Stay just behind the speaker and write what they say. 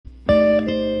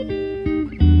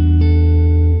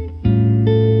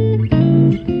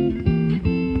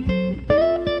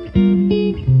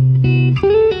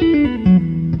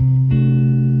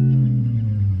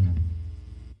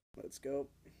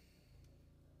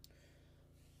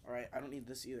Alright, I don't need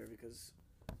this either because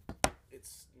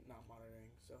it's not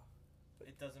monitoring, so.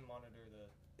 It doesn't monitor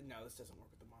the... No, this doesn't work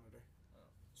with the monitor. Oh.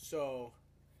 So,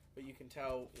 but you can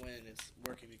tell when it's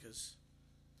working because...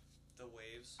 The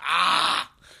waves.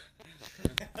 Ah!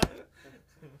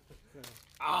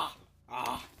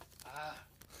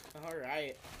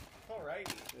 Alright.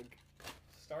 Alrighty.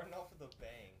 Starting off with a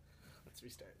bang. Let's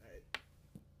restart.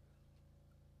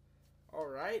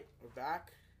 Alright, we're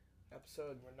back.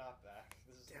 Episode... We're not back.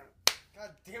 This is... Damn. God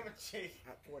damn it, Jake.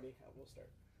 At 40, we'll start.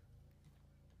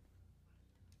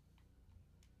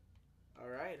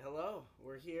 Alright, hello.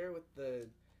 We're here with the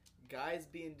Guys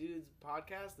Being Dudes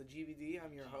podcast, the GBD.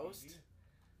 I'm your host.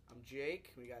 I'm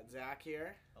Jake. We got Zach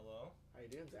here. Hello. How you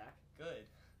doing, Zach? Good.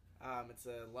 It's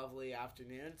a lovely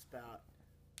afternoon. It's about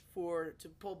 4, to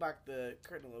pull back the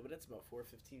curtain a little bit, it's about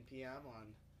 4:15 p.m.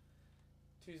 on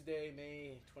Tuesday,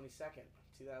 May 22nd,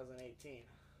 2018.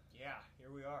 Yeah,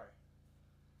 here we are.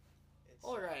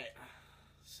 Alright,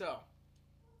 so,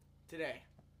 today,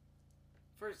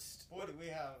 first... What do we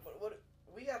have? What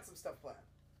we got some stuff planned.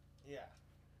 Yeah.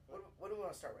 What do we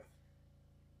want to start with?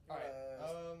 Alright,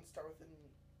 start with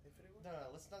Infinity War?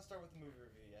 No, let's not start with the movie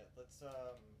review yet. Let's,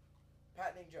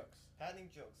 Patenting jokes.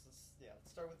 Patenting jokes. Let's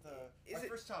start with our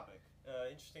first topic.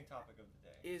 Interesting topic of the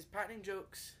day. Is patenting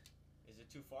jokes... Is it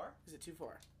too far? Is it too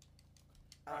far?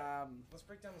 Right. Let's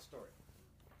break down the story.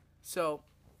 So,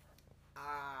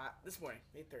 this morning,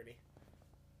 8:30,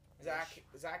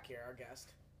 Zach here, our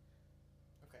guest.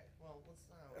 Okay, well,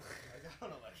 I don't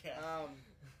know about guest.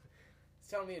 He's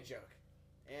telling me a joke.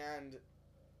 And,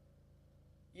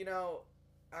 you know,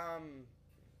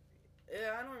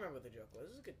 yeah, I don't remember what the joke was.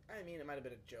 It was good. I mean, it might have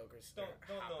been a joke or don't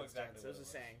know exactly. It was a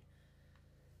saying.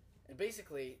 And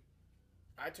basically,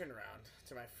 I turned around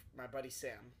to my buddy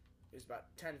Sam, who's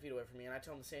about 10 feet away from me, and I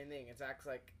told him the same thing. And Zach's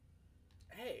like,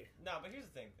 hey. No, but here's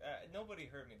the thing. Nobody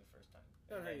heard me the first time.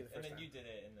 No one heard you the first time. And then you did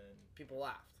it, and then... People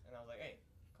laughed. And I was like, hey,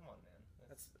 come on, man.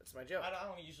 That's my joke. I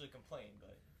don't usually complain,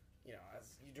 but... You know,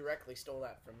 as you directly stole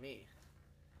that from me.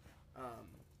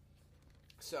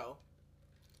 So,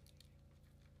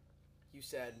 you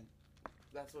said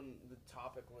that's when the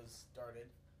topic was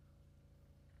started.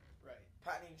 Right.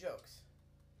 Patenting jokes.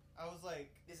 I was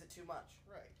like... Is it too much?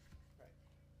 Right.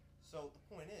 So, the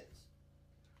point is,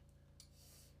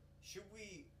 should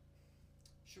we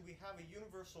have a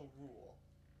universal rule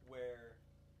where,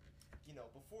 you know,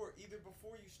 before you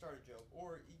start a joke,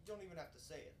 or you don't even have to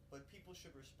say it, but people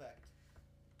should respect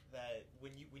that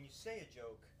when you say a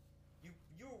joke,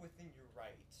 you're within your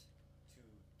right to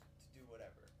do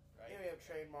whatever, right? You know, you have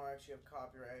trademarks, you have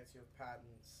copyrights, you have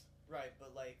patents. Right,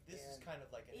 but like this is kind of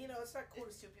like it's not cool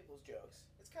to steal people's jokes.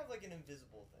 It's kind of like an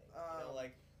invisible thing. You know,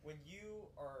 like when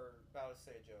you are about to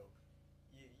say a joke,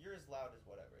 you're as loud as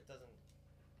whatever. It doesn't.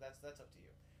 That's up to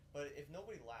you. But if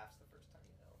nobody laughs the first time,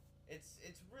 you know, it's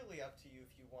really up to you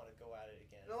if you want to go at it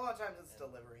again. And a lot of times it's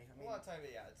delivery. I mean, a lot of times,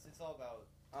 yeah, it's all about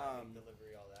timing,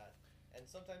 delivery, all that. And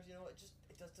sometimes, you know, it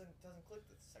doesn't click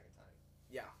the second time.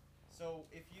 Yeah. So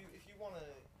if you wanna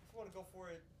go for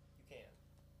it, you can,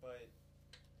 but it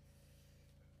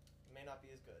may not be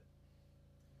as good.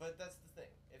 But that's the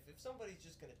thing. If somebody's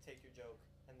just gonna take your joke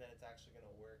and then it's actually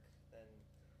gonna work, then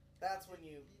that's when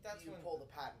you pull the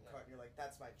patent card. You're like,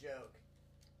 that's my joke.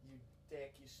 You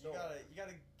dick, you stole. You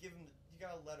gotta give them. You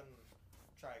gotta let them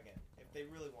try again if they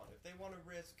really want it. If they want to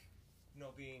risk, you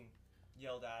know, being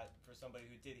yelled at for somebody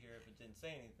who did hear it but didn't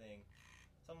say anything,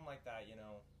 something like that. You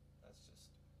know, that's just.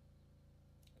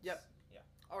 Yep. Yeah.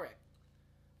 All right.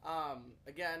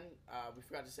 Again, we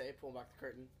forgot to say, pulling back the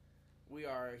curtain. We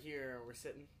are here. We're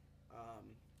sitting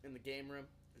in the game room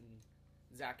in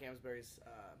Zach Amsbury's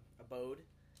abode,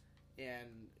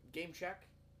 and game check.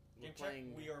 We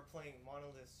are playing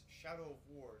Monolith's Shadow of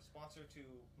War, sponsor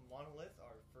to Monolith,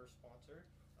 our first sponsor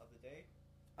of the day.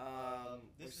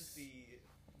 This is the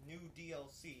new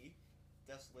DLC,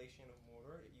 Desolation of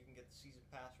Mordor. You can get the season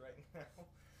pass right now.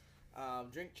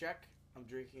 Drink check. I'm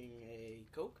drinking a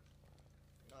Coke.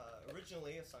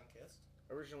 Originally a Sunkist.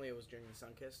 Originally it was drinking a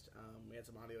Sunkist. We had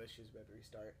some audio issues. We had to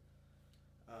restart.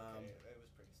 Okay, it was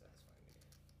pretty satisfying.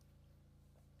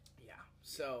 Yeah.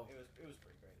 So it was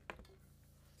pretty great.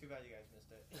 Too bad you guys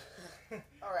missed it.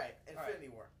 All right, Infinity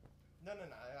War. No.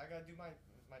 I gotta do my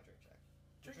drink check.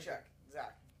 Drink check,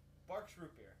 Zach. Barks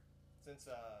root beer. Since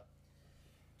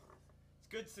it's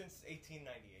good since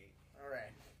 1898. All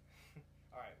right.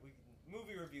 All right.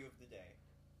 Movie review of the day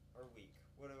or week,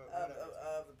 whatever.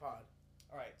 Of the pod.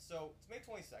 All right. So it's May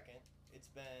 22nd. It's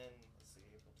been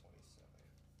April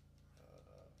 27th.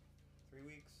 3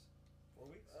 weeks, 4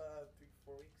 weeks.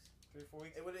 4 weeks. 3 or 4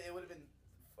 weeks. It would have been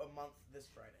a month this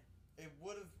Friday. It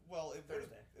would have. Well, it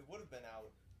Thursday. It would have been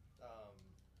out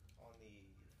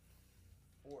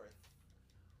 4th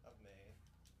of May,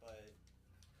 but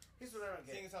Here's what I don't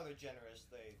get. seeing as how they're generous,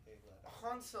 they let A out.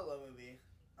 Han Solo movie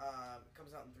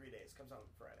comes out in 3 days. Comes out on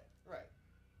Friday. Right.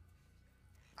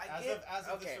 As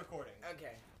of this recording.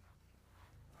 Okay.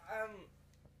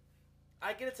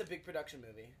 I get it's a big production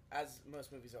movie, as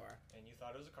most movies are. And you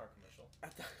thought it was a car commercial. I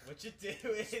thought- Which it did.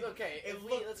 Okay,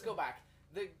 let's go back.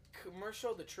 The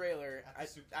commercial, the trailer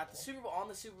at the Super Bowl on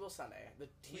the Super Bowl Sunday. The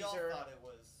teaser. We all thought it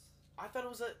was. I thought it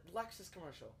was a Lexus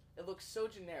commercial. It looked so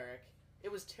generic.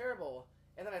 It was terrible.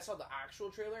 And then I saw the actual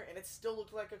trailer, and it still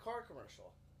looked like a car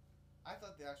commercial. I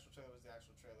thought the actual trailer was the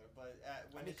actual trailer, but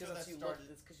when it's that started,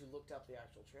 it's because you looked up the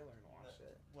actual trailer and watched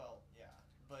it. Well, yeah,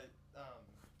 but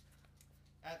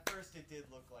at first it did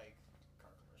look like a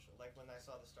car commercial. Like when I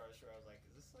saw the Star Destroyer, I was like,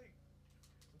 "Is this like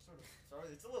some sort of Star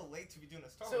Wars?" It's a little late to be doing a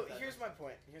Star Wars. So here's my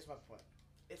point.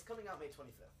 It's coming out May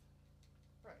 25th.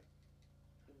 Right.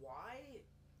 Why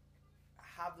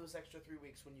have those extra 3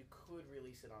 weeks when you could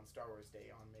release it on Star Wars Day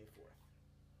on May 4th?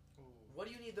 Ooh. What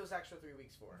do you need those extra 3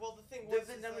 weeks for? Well, the thing was,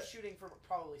 they've been shooting for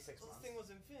probably 6 months. The thing was,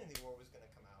 Infinity War was going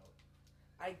to come out.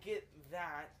 I get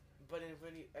that, but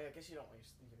I guess you don't want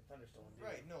your Thunderstorm.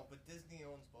 Right. No, but Disney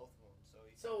owns both of them, so.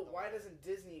 So why doesn't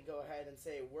Disney go ahead and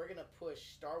say we're going to push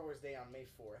Star Wars Day on May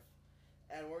 4th,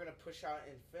 and we're going to push out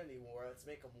Infinity War? Let's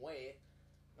make them wait.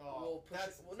 Oh, we'll push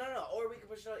it. Well, no. Or we can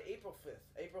push it out April 5th,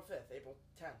 April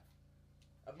 10th,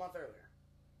 a month earlier.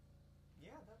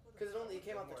 Yeah, that would. Because it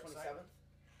came out the 27th.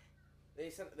 They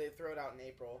throw it out in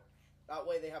April. That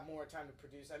way they have more time to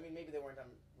produce. I mean, maybe they weren't done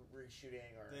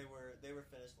reshooting or. They were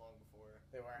finished long before.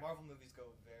 They were. Marvel movies go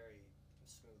very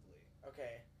smoothly.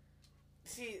 Okay.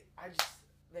 See,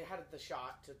 they had the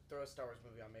shot to throw a Star Wars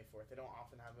movie on May 4th. They don't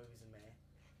often have movies in May.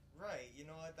 Right. You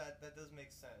know what? That does make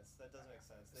sense. They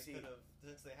could have,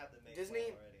 since they had the May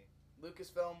Disney, already.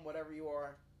 Lucasfilm, whatever you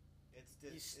are.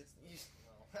 It's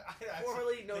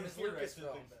formerly known as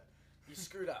Lucasfilm. You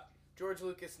screwed up. George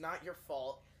Lucas, not your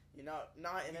fault. You're not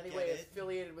in any way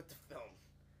affiliated with the film.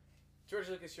 George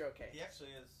Lucas, you're okay. He actually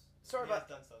is. Sorry about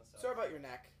your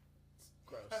neck. It's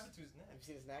gross. What happened to his neck? Have you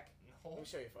seen his neck? No. Let me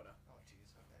show you a photo. Oh,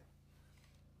 jeez.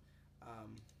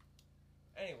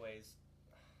 Okay. Anyways,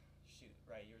 shoot.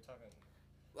 Right, you were talking.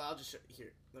 Well, I'll just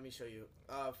here. Let me show you.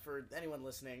 For anyone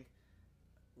listening,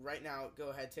 right now, go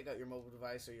ahead, take out your mobile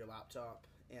device or your laptop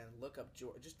and look up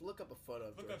George. Just look up a photo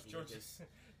of George Lucas.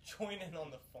 Join in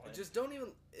on the fun. Just don't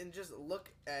even just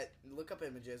look up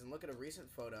images and look at a recent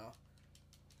photo.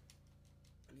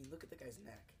 I mean, look at the guy's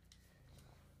neck.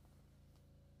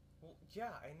 Well,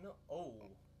 yeah, I know. Oh,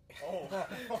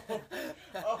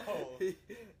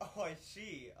 I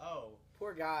see. Oh,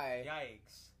 poor guy.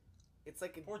 Yikes! It's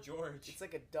like poor George. It's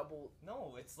like a double.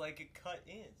 No, it's like it cut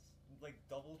in. It's like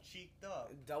double cheeked up.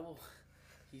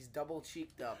 He's double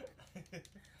cheeked up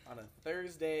on a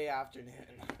Thursday afternoon.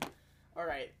 All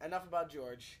right, enough about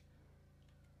George.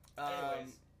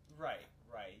 Anyways, right.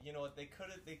 You know what? They could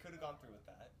have gone through with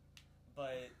that,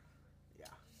 but yeah.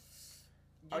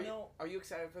 Are you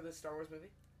excited for this Star Wars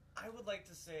movie? I would like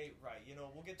to say, right. You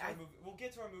know, we'll get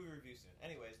to our movie review soon.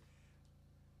 Anyways,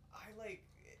 I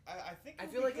think I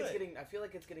feel like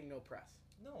it's getting no press.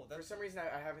 No, for some reason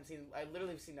I haven't seen. I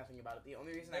literally have seen nothing about it. The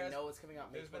only reason I know it's coming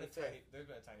out May 25th. There's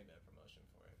been a tiny bit of promotion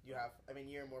for it. You have. I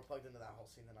mean, you're more plugged into that whole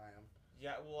scene than I am.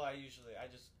 Yeah, well, I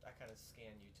kind of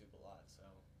scan YouTube a lot, so.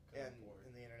 And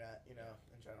in the internet, you know,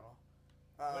 in general.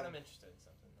 When I'm interested in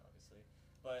something, obviously,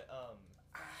 but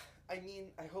I mean,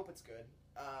 I hope it's good.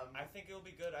 I think it'll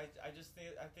be good. I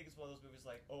think it's one of those movies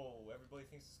like, oh, everybody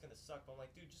thinks it's gonna suck, but I'm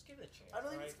like, dude, just give it a chance. I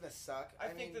don't think it's gonna suck. I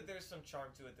think that there's some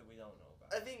charm to it that we don't know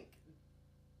about.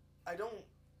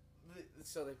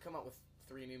 So they've come out with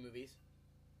 3 new movies.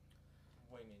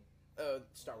 What do you mean?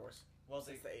 Star Wars. Well,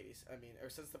 since the 80s. I mean, or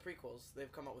since the prequels,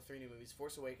 they've come out with 3 new movies: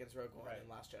 Force Awakens, Rogue One, and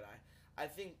Last Jedi. I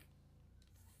think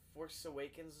Force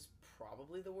Awakens is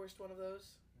probably the worst one of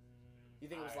those. You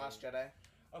think it was Last Jedi?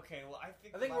 Okay, well, I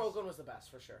think Rogue One was the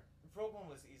best for sure. Rogue One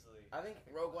was easily. I think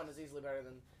Rogue One is easily better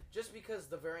than, just because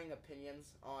the varying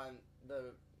opinions on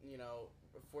the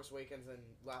Force Awakens and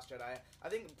Last Jedi. I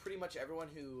think pretty much everyone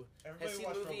who has seen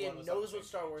the movie and knows what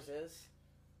Star Wars is,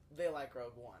 they like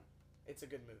Rogue One. It's a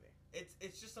good movie.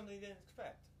 It's just something you didn't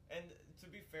expect. And to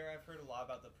be fair, I've heard a lot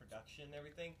about the production and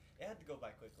everything. It had to go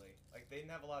by quickly. Like, they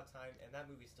didn't have a lot of time, and that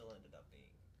movie still ended up being.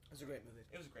 It was a great movie.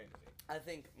 It was a great movie. I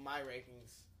think my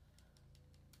rankings,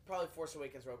 probably Force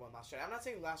Awakens, Rogue One, Last Jedi. I'm not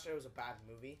saying Last Jedi was a bad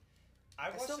movie.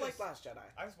 I still like Last Jedi.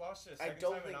 I watched it a second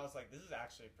time, and I was like, this is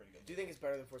actually a pretty good movie. Do you think it's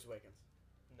better than Force Awakens?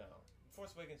 No.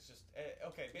 Force Awakens just...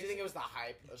 okay, do you think it was the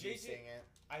hype of you seeing it?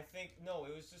 I think... No,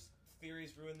 it was just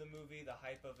theories ruin the movie, the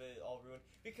hype of it all ruined.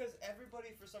 Because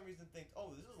everybody, for some reason, thinks,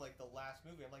 oh, this is like the last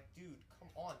movie. I'm like, dude,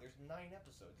 come on, there's 9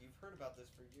 episodes. You've heard about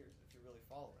this for years if you're really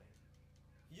following.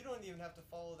 You don't even have to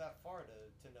follow that far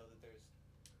to know that there's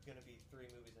going to be 3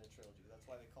 movies in a trilogy. That's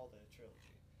why they called it a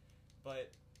trilogy.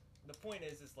 But the point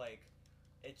is like,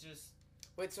 it just...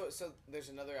 Wait, so there's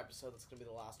another episode that's going to be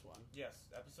the last one? Yes,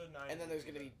 episode 9. And then there's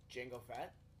going to be Jango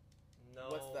Fett? No.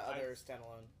 What's the other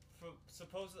standalone?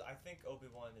 Supposedly, I think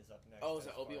Obi-Wan is up next. Oh, is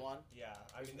it Obi-Wan? Yeah.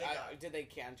 I mean, did they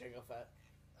can Jango Fett?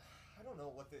 I don't know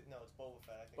what no, it's Boba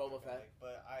Fett, I think. Boba Fett.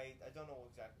 But I don't know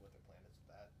exactly what their plan is with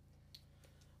that.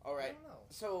 Alright. I don't know.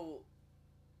 So,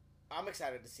 I'm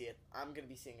excited to see it. I'm going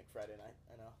to be seeing it Friday night,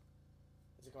 I know.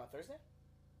 Does it come out Thursday?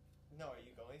 No, are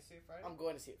you going to see it Friday? I'm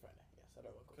going to see it Friday, yes. I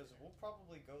don't know. Because we'll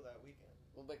probably go that weekend.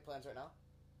 We'll make plans right now?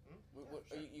 Yeah,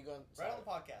 Are you going... Right on the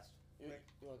podcast. You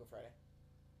want to go Friday?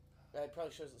 It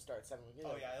probably shows the start at 7.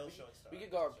 It'll show it start.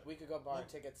 We could go buy our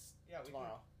tickets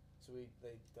tomorrow. So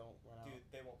they don't run out. Dude,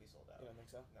 they won't be sold out. You don't think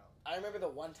so? No. I remember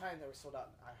the one time they were sold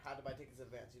out. I had to buy tickets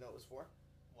in advance. You know what it was for?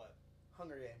 What?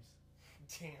 Hunger Games.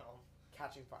 Damn.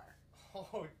 Catching Fire.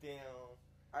 Oh, damn.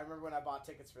 I remember when I bought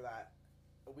tickets for that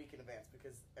a week in advance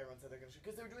because everyone said they're gonna show.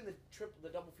 Because they were doing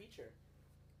the double feature.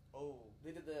 Oh.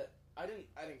 They did the. I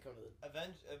didn't come to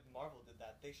the. Marvel did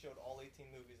that. They showed all 18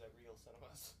 movies at Regal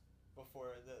Cinemas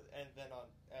before and then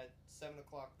at 7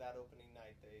 o'clock that opening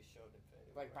night they showed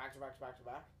Infinity War. Like back to back to back to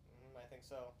back. I think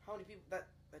so. How many people that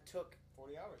took?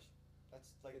 40 hours. That's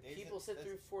like people sit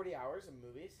through 40 hours of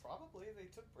movies. Probably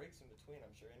they took breaks in between.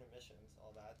 I'm sure intermissions,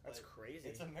 all that. That's crazy.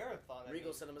 It's a marathon.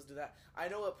 Regal Cinemas do that. I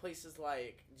know at places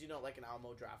like, do you know, like an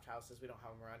Alamo Draft Houses? We don't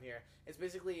have them around here. It's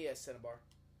basically a Cinebar.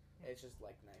 It's just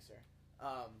like nicer.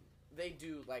 They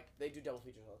do double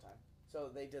features all the time. So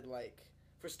they did like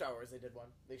for Star Wars. They did one.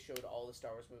 They showed all the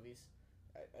Star Wars movies.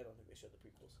 I don't think they showed the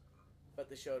prequels, but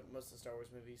they showed most of the Star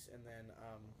Wars movies. And then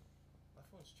my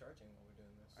phone's charging while we're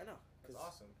doing this. I know. It's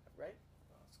awesome, right?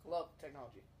 Oh, it's cool. Love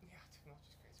technology. Yeah,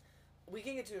 technology's crazy. We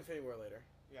can get to Infinity War later.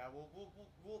 Yeah,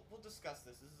 we'll discuss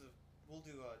this. We'll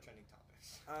do trending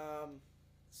topics.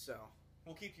 So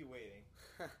we'll keep you waiting.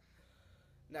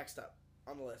 Next up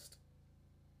on the list,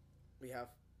 we have.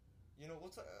 You know,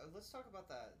 let's talk about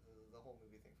the whole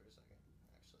movie thing for a second.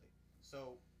 Actually,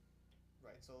 so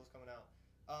Solo's coming out.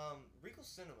 Regal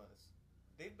Cinemas,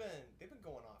 they've been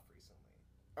going off recently.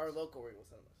 Our local Regal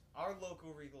Cinemas. Our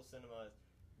local Regal Cinemas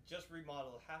just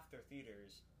remodeled half their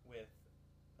theaters with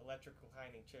electric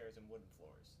reclining chairs and wooden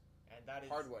floors, and that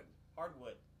is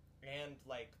hardwood, and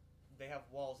like they have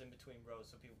walls in between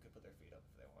rows so people can put their feet up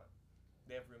if they want.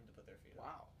 They have room to put their feet up.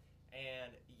 Wow.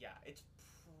 And yeah, it's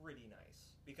pretty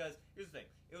nice because here's the thing: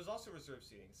 it was also reserved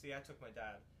seating. See, I took my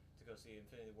dad to go see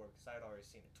Infinity War because I had already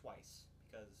seen it twice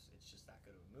because it's just that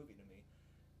good of a movie to me.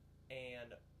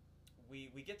 And we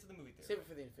get to the movie theater. Save it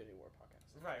for the Infinity War podcast.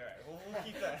 Right. We'll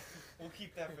keep that. We'll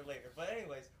keep that for later. But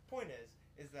anyways, point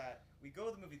is that we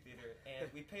go to the movie theater and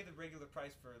we pay the regular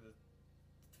price for the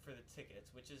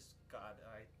tickets, which is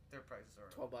their prices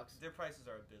are $12. Their prices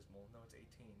are abysmal. No, it's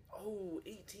 $18. Oh,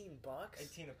 $18.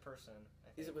 $18 a person.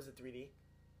 I think. Was it 3D?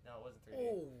 No, it wasn't 3D.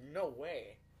 Oh, no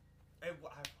way. Oh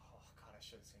God, I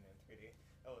should have seen it in 3D.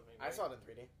 That would have I saw it in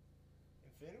 3D.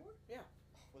 Infinity War? Yeah.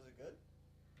 Was it good?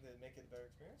 Did it make it a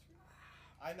better experience for you?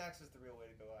 IMAX is the real way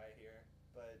to go, I hear.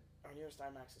 But our nearest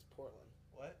IMAX is Portland.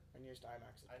 What? Our nearest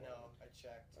IMAX is Portland. I know. I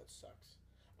checked. That sucks.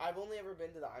 I've only ever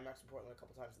been to the IMAX in Portland a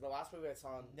couple times. The last movie I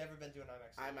saw never been to an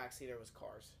IMAX theater was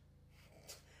Cars.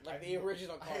 Like the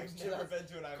original Cars. I've never been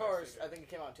to an IMAX Cars, theater. I think it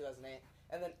came out in 2008.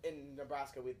 And then in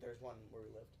Nebraska, there's one where we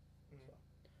lived. Mm-hmm. So.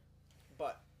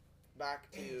 But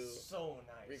back to so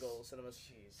nice. Regal Cinemas.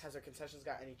 Jeez. Has their concessions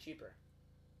got any cheaper?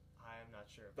 I'm not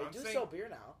sure. They do sell beer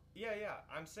now. Yeah.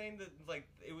 I'm saying that like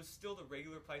it was still the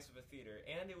regular price of a theater,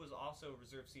 and it was also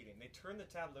reserved seating. They turned the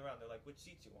tablet around. They're like, "Which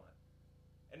seats you want?"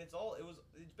 And it's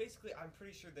basically. I'm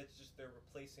pretty sure that's just they're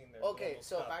replacing their. Okay,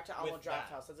 so back to Alamo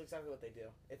Draft House. That's exactly what they do.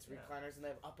 It's recliners, and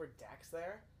they have upper decks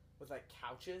there with like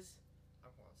couches. I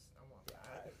want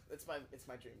that. It's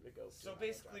my dream to go. So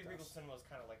basically, Regal Cinema is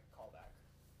kind of like a callback,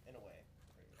 in a way.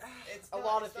 A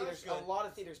lot of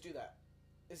theaters do that.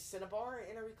 Is Cinebar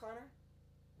in a recliner?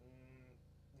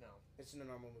 No. It's in a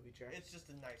normal movie chair. It's just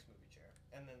a nice movie chair,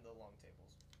 and then the long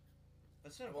tables.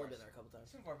 But I've only been there a couple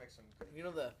times. Cinebar makes some good. You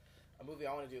know a movie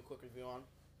I want to do a quick review on?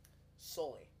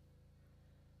 Sully.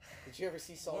 Did you ever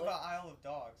see Sully? What about Isle of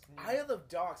Dogs? Isle of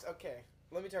Dogs. Okay,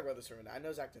 let me talk about this for a minute. I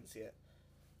know Zach didn't see it.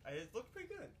 It looked pretty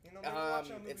good. You know, maybe watch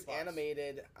it on Movie it's Box.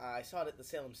 Animated. I saw it at the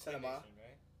Salem Cinema.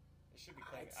 Right? It should be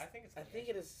claymation. I think it's claymation. I think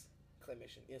it is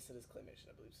claymation. Yes, it is claymation.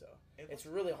 I believe so. It's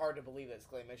really hard to believe that it's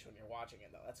claymation when you're watching it,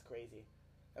 though. That's crazy.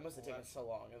 That must have Well, taken so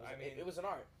long. I mean, it was an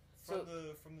art. From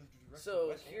the director So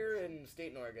Wes here Anderson. in State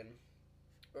and Oregon,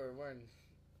 or we're in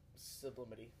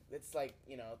Sublimity. It's like,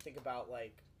 think about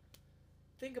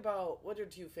what are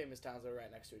two famous towns that are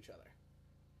right next to each other.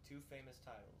 Two famous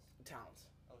titles. Towns.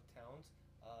 Oh, towns.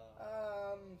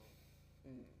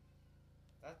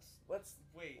 Let's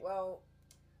wait. Well,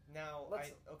 Now let's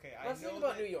I know think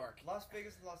about that New York. Las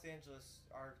Vegas and Los Angeles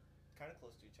are kind of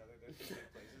close to each other. They're two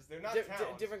big places. They're not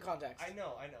towns. Different context. I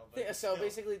know. But So still.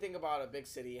 basically, think about a big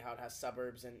city, how it has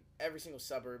suburbs, and every single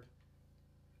suburb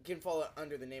can fall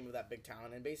under the name of that big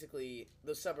town. And basically,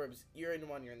 those suburbs, you're in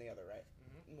one, you're in the other, right?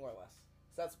 Mm-hmm. More or less.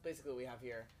 So that's basically what we have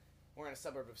here. We're in a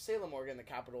suburb of Salem, Oregon, the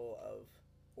capital of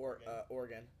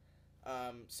Oregon.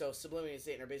 So Sublimity and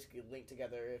Satan are basically linked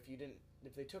together.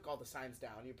 If they took all the signs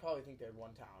down, you'd probably think they're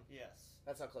one town. Yes.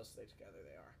 That's how close together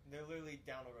they are. They're literally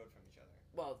down the road from each other.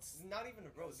 Well, it's not even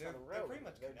a road. They're pretty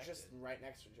much connected. They're just right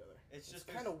next to each other. It's just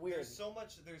kind of weird. There's so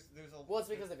much. There's a. Well, it's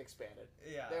because they've expanded.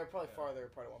 Yeah. They were probably farther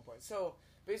apart at one point. So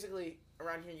basically,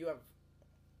 around here you have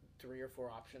 3 or 4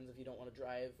 options if you don't want to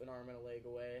drive an arm and a leg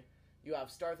away. You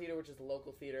have Star Theater, which is the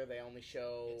local theater. They only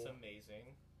show. It's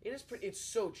amazing. It is. It's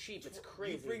so cheap. It's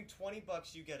crazy. You bring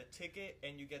 $20, you get a ticket,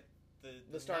 and you get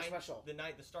the Star Special.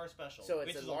 The Star Special. So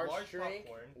it's which is a large drink,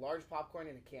 popcorn. large popcorn,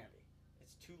 and a candy.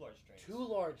 It's 2 large drinks. 2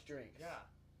 large drinks.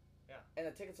 Yeah. And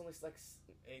the ticket's only like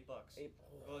 $8. Oh.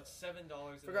 Well, it's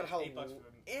 $7. Forgot how. $8 for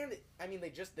and I mean,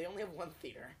 they only have one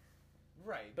theater.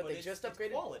 Right, but they just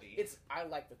upgraded. It's quality. I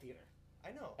like the theater.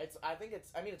 I know. It's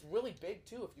really big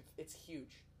too. It's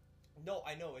huge. No,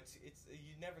 I know. It's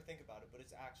you never think about it, but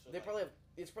it's actually.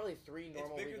 It's probably 3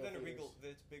 normal. It's bigger Regal than theaters. a Regal.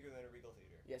 It's bigger than a Regal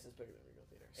theater. Yes, it's bigger than a Regal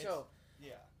theater.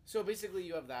 Yeah. So basically,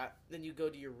 you have that. Then you go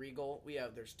to your Regal.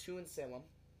 There's 2 in Salem.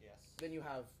 Yes. Then you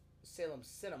have Salem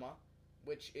Cinema,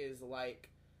 which is like.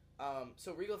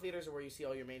 So Regal theaters are where you see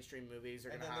all your mainstream movies.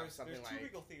 They're gonna have something there's like 2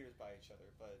 Regal theaters by each other,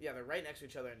 but yeah, they're right next to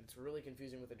each other, and it's really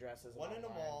confusing with addresses. One in a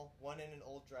mall, one in an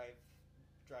old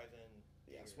drive-in.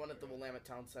 Yes, one at the Willamette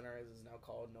Town Center is now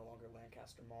called no longer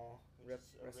Lancaster Mall. Rip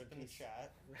in the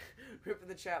chat. Rip in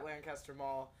the chat, Lancaster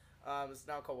Mall. It's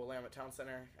now called Willamette Town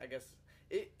Center. I guess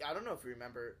I don't know if you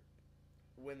remember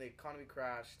when the economy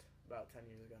crashed about 10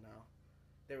 years ago now.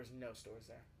 There was no stores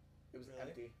there. It was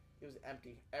empty. It was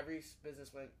empty. Every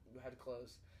business had to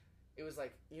close. It was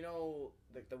like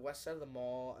like the west side of the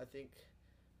mall. I think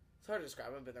it's hard to describe.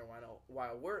 I haven't been there in a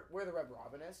while. Where the Red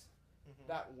Robin is,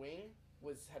 that wing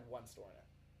had 1 store in it,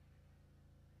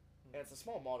 and it's a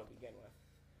small mall to begin with.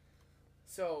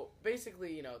 So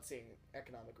basically, it's seeing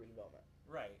economic redevelopment.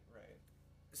 Right.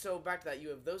 So back to that, you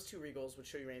have those 2 Regals, which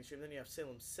show you mainstream. Then you have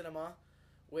Salem Cinema,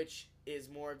 which is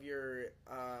more of your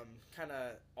kind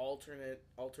of alternative.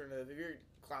 If you're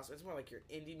class, it's more like your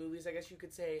indie movies, I guess you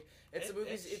could say. It's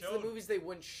the movies they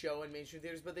wouldn't show in mainstream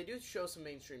theaters, but they do show some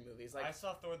mainstream movies. Like I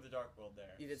saw Thor: The Dark World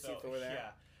there. You did see Thor there,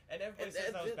 yeah. And everybody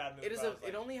says that was a bad movie.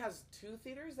 It only has 2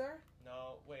 theaters there.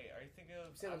 No, wait. Are you thinking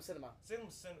of Salem Cinema?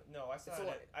 No, I saw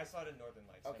it in Northern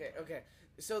Lights. Okay.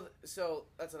 So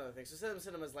that's another thing. So Salem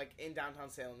Cinema is like in downtown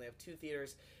Salem. They have 2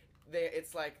 theaters.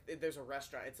 It's like there's a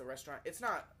restaurant. It's a restaurant. It's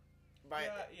not.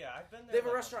 I've been there. They have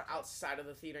a restaurant outside of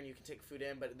the theater, and you can take food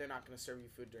in, but they're not going to serve you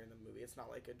food during the movie. It's not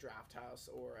like a draft house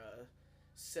or a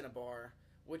Cinebar,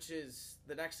 which is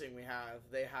the next thing we have.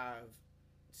 They have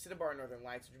Cinebar and Northern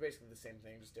Lights, which are basically the same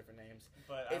thing, just different names.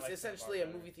 But it's essentially a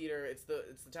movie theater. It's the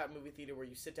type of movie theater where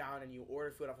you sit down and you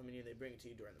order food off a menu, and they bring it to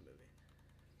you during the movie.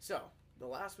 So the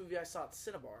last movie I saw at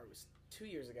Cinebar was 2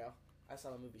 years ago. I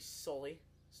saw the movie Sully,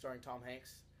 starring Tom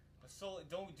Hanks. So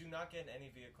do not get in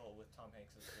any vehicle with Tom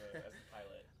Hanks as the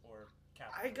pilot or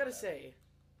captain. I gotta say,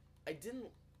 I didn't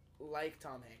like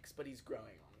Tom Hanks, but he's growing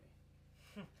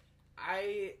on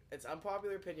me. It's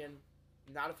unpopular opinion,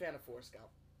 not a fan of Forrest Gump.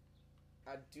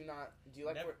 I do not. Do you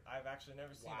like? I've actually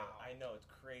never seen it. I know it's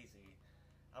crazy.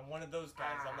 I'm one of those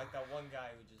guys. I'm like that one guy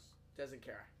who just doesn't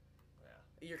care.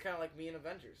 Yeah. You're kind of like me in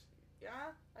Avengers.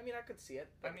 Yeah, I mean, I could see it.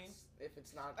 But if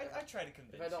it's not, I try to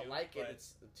convince you. If I don't like it,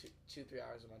 it's 2-3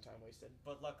 hours of my time wasted.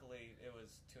 But luckily, it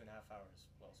was 2.5 hours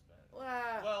well spent.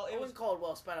 Well, I wouldn't call it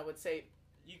well spent. I would say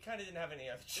you kind of didn't have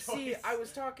any other choice. See, I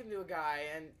was talking to a guy,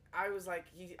 and I was like,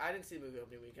 I didn't see the movie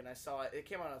opening weekend. I saw it. It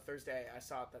came out on a Thursday. I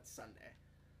saw it that Sunday.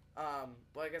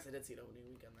 Well, I guess I did see it opening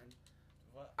weekend then.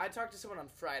 What? I talked to someone on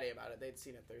Friday about it. They'd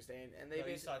seen it Thursday, and they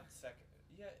you saw it the second.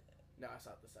 Yeah. No, I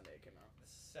saw it the Sunday it came out.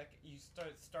 You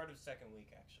start of second week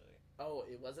actually. Oh,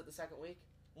 it was it the second week?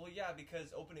 Well, yeah,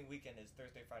 because opening weekend is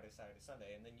Thursday, Friday, Saturday,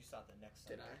 Sunday, and then you saw it the next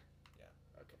Sunday. Did I?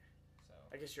 Yeah. Okay. So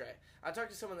I guess you're right. I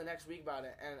talked to someone the next week about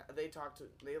it, and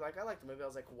I liked the movie. I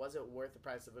was like, was it worth the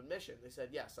price of admission? They said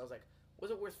yes. I was like,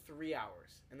 was it worth 3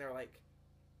 hours? And they were like,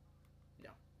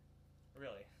 no.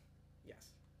 Really?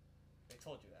 Yes. They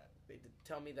told you that. They did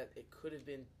tell me that it could have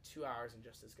been 2 hours and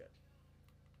just as good.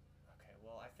 Okay,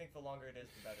 well, I think the longer it is,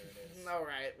 the better it is. All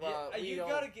right. Well, you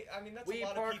gotta get. I mean, that's we a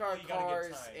lot park of people. our You gotta cars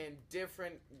get time. in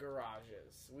different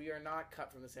garages. We are not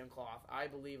cut from the same cloth. I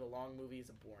believe a long movie is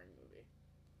a boring movie.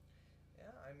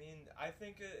 Yeah, I mean, I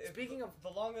think Speaking of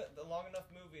the long enough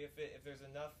movie, if there's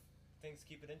enough things to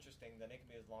keep it interesting, then it can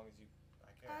be as long as you.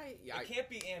 It can't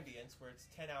be ambience where it's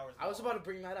 10 hours. I was about to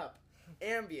bring that up.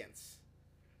 Ambience.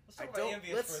 Let's talk about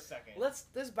ambience for a second.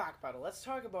 Let's backpedal. Let's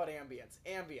talk about ambience.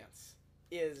 Ambience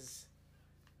is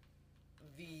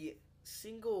the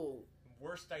single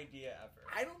worst idea ever.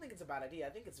 I don't think it's a bad idea.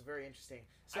 I think it's very interesting.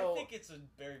 So I think it's a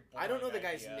very boring I don't know the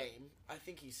idea. guy's name. I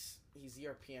think he's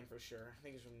European for sure. I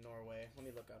think he's from Norway. Let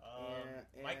me look up.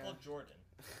 Michael Jordan.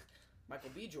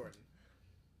 Michael B. Jordan.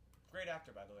 Great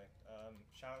actor, by the way.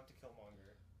 Shout out to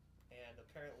Killmonger. And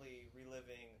apparently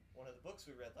reliving one of the books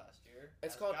we read last year.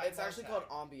 It's actually called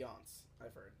Ambiance,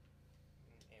 I've heard.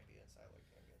 Ambience. I like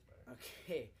ambience better.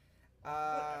 Okay.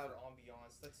 Whatever,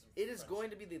 ambiance. It is going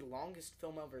to be the longest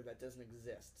film ever that doesn't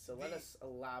exist. So let us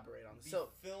elaborate on this. So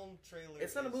film trailer.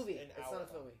 It's not a movie. It's not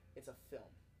a movie. It's a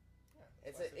film.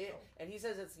 Yeah, and he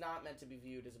says it's not meant to be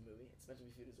viewed as a movie. It's meant to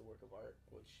be viewed as a work of art,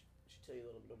 which should tell you a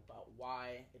little bit about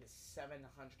why it is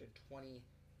 720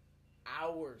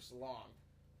 hours long.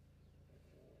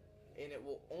 And it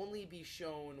will only be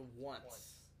shown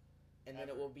once. And then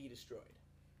it will be destroyed.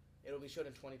 It will be shown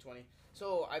in 2020.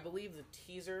 So I believe the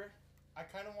teaser. I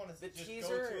kind of want to go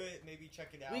to it, maybe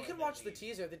check it out. We can watch the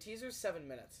teaser. The teaser's 7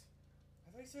 minutes.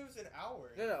 I thought you said it was an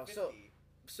hour. No. 50.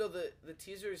 So the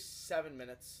teaser is 7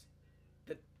 minutes.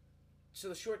 So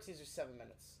the short teaser is 7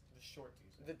 minutes. The short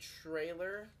teaser. The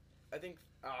trailer, I think.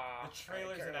 The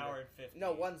trailer's an hour and 50.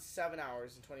 No, one's 7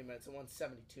 hours and 20 minutes, and one's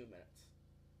 72 minutes.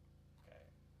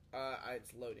 Okay.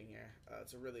 It's loading here.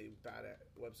 It's a really bad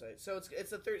website. So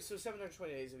it's a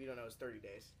 720 days. If you don't know, it's 30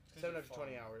 days.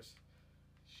 720 hours.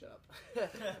 Shut up.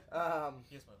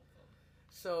 Here's my phone.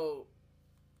 So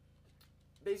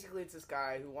basically, it's this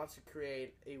guy who wants to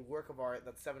create a work of art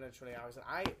that's 720 hours, and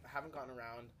I haven't gotten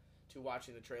around to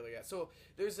watching the trailer yet. So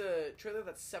there's a trailer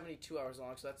that's 72 hours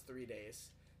long, so that's 3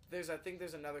 days. I think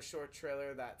there's another short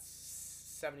trailer that's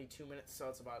 72 minutes, so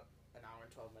it's about an hour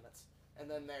and 12 minutes.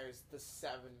 And then there's the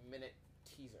 7-minute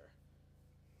teaser.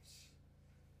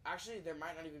 Actually, there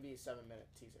might not even be a 7-minute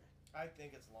teaser. I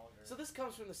think it's longer. So this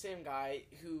comes from the same guy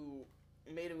who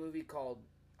made a movie called,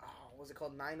 was it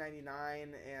called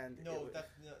 999? And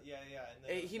yeah.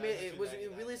 And it was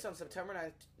released on September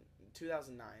 9th,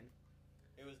 2009.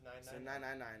 It was 999. So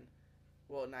 999.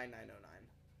 Well, 9909.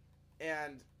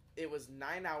 And it was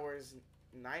 9 hours,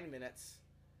 9 minutes,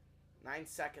 9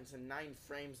 seconds, and 9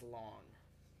 frames long.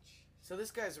 So this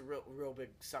guy's a real big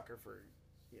sucker for,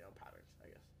 patterns, I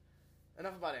guess.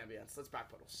 Enough about ambience. Let's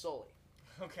backpedal. Sully.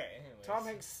 Okay, anyways. Tom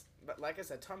Hanks, but like I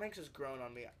said, Tom Hanks has grown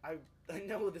on me. I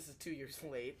know this is 2 years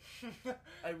late.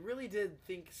 I really did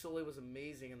think Sully was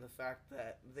amazing in the fact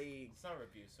that they... It's not a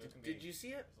review, so it can be... Did you see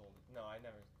it? No, I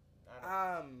never...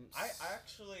 I'm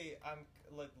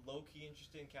like low-key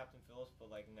interested in Captain Phillips, but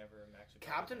like never actually...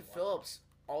 Captain Phillips,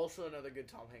 also another good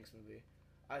Tom Hanks movie.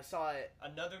 I saw it...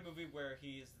 Another movie where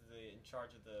he's in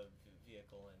charge of the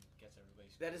vehicle and gets everybody...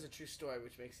 That is a true story,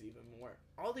 which makes it even more...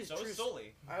 All these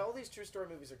Sully. All these true story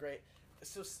movies are great.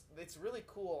 So it's really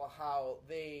cool how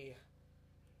they...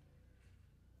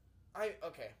 I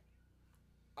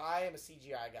am a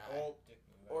CGI guy.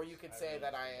 Or you could say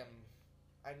that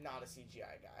I'm not a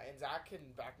CGI guy. And Zach can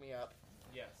back me up.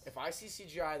 Yes. If I see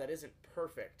CGI that isn't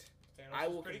perfect, Thanos I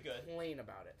will complain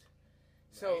about it.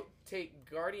 Right. So, take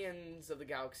Guardians of the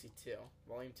Galaxy 2,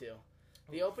 Volume 2.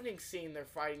 The opening scene, they're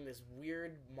fighting this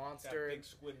weird monster.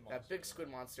 That big squid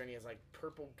monster, and he has, like,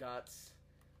 purple guts,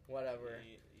 whatever.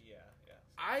 Yeah.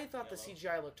 I thought the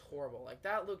CGI looked horrible. Like,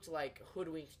 that looked like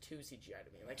Hoodwinked 2 CGI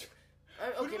to me. Like...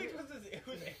 Hoodwinked it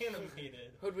was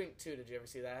animated. Hoodwinked 2, did you ever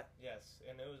see that? Yes,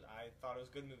 and I thought it was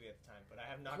a good movie at the time, but I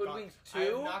have not Hoodwinked 2? I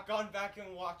have not gone back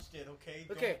and watched it, okay?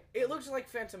 Okay, it looks like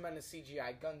Phantom Menace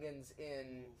CGI, Gungans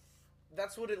in...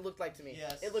 That's what it looked like to me.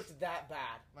 Yes. It looked that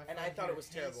bad, and I thought it was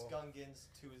terrible. Gungans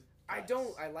to his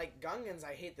I like Gungans,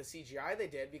 I hate the CGI they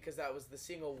did, because that was the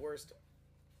single worst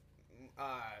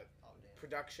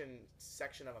production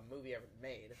section of a movie ever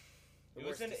made. It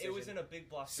was in a big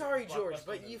blockbuster. Sorry, George,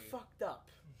 but you fucked up.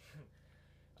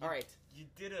 All right. You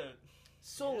did a...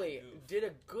 Sully did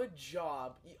a good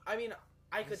job. I mean,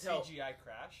 I could tell... CGI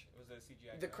crash? Was it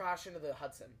a CGI The crash into the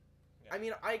Hudson. Yeah. I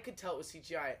mean, I could tell it was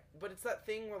CGI, but it's that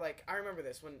thing where, like, I remember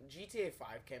this. When GTA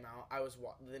 5 came out,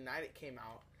 the night it came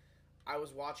out, I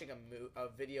was watching a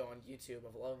video on YouTube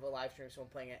of a live stream of someone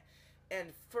playing it,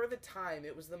 And for the time,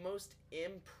 it was the most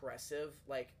impressive,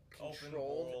 like,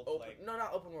 controlled... No,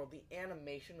 not open world. The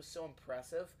animation was so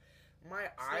impressive. My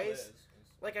eyes...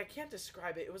 Like, I can't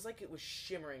describe it. It was like it was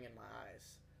shimmering in my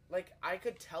eyes. Like, I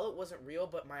could tell it wasn't real,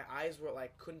 but my eyes were,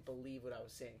 like, couldn't believe what I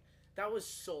was seeing. That was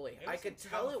Sully. I could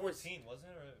tell it was... wasn't it?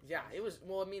 Or yeah, it was...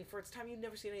 Well, I mean, for its time, you'd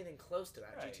never seen anything close to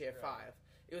that, right, GTA 5.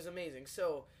 It was amazing.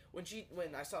 So,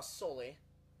 when I saw Sully...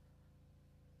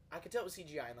 I could tell it was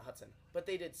CGI in the Hudson, but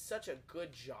they did such a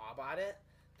good job at it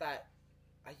that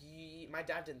my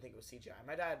dad didn't think it was CGI.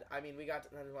 My dad, I mean, we got to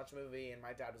watch a movie, and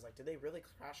my dad was like, "Did they really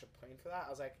crash a plane for that?" I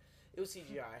was like, "It was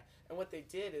CGI." And what they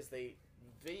did is they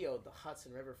videoed the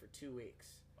Hudson River for 2 weeks.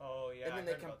 Oh yeah, and then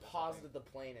they composited the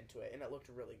plane into it, and it looked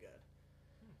really good.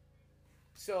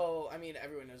 So I mean,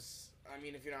 everyone is. I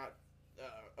mean, if you're not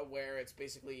aware, it's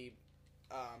basically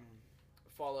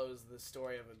follows the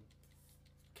story of a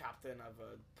captain of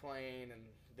a plane, and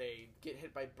they get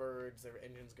hit by birds, their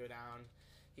engines go down.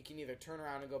 He can either turn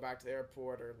around and go back to the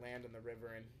airport or land in the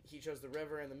river, and he chose the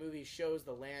river, and the movie shows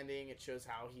the landing. It shows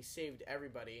how he saved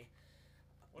everybody.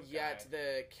 Yet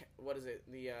what is it,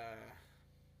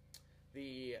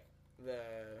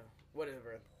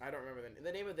 whatever, I don't remember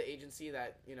the name of the agency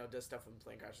that, you know, does stuff when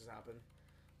plane crashes happen.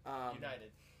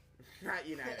 United. Not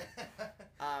United.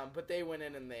 But they went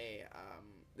in and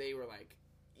they were like,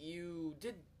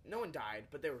 no one died,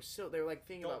 but they were like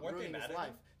thinking about ruining his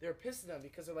life. They were pissed at him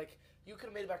because they're like, you could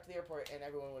have made it back to the airport and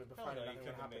everyone would have been fine. No, Nothing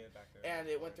would have happened. And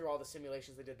it went through all the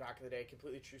simulations they did back in the day.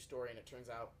 Completely true story, and it turns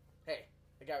out, hey,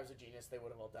 the guy was a genius. They would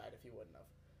have all died if he wouldn't have.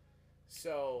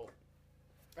 So,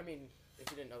 I mean, if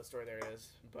you didn't know the story, there it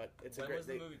is. But it's when was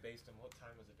the movie based in? What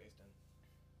time was it based in?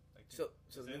 Like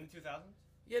was it in the 2000s?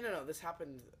 Yeah, no. This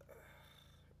happened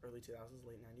early 2000s,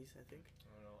 late 90s, I think.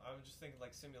 I don't know. I was just thinking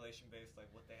like simulation based, like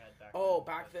what they had back. Oh,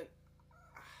 back then.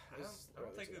 I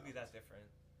don't think it would be that different.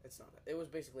 It's not. It was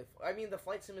basically... I mean, the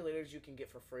flight simulators you can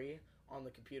get for free on the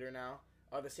computer now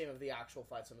are the same as the actual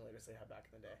flight simulators they had back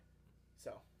in the day.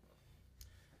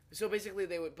 So basically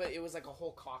they would... But it was like a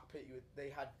whole cockpit. They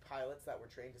had pilots that were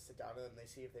trained to sit down in them, and they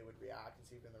see if they would react and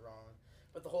see if they're in the wrong.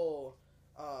 But the whole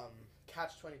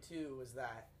catch-22 was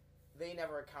that they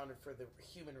never accounted for the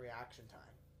human reaction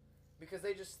time. Because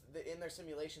they just... In their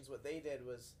simulations, what they did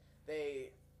was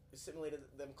they simulated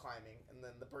them climbing, and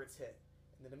then the birds hit.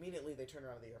 And then immediately they turned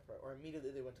around to the airport, or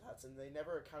immediately they went to Hudson. They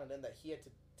never counted in that he had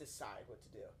to decide what to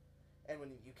do. And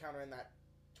when you counter in that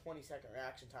 20-second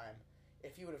reaction time,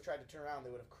 if he would have tried to turn around,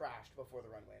 they would have crashed before the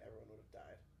runway, and everyone would have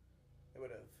died. They would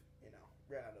have,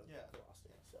 ran out of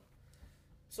velocity. So,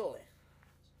 Sully.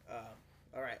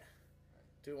 All right.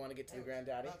 Do we want to get to the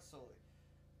Granddaddy? Not Sully.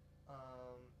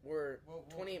 We're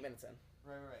 28 minutes in.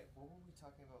 Right. What were we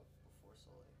talking about before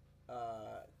Sully?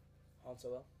 Han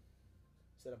Solo.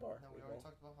 Cinnabar. No, we already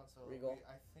talked about Han Solo. Regal.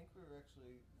 I think we were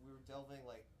delving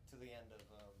like to the end of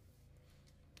Regal.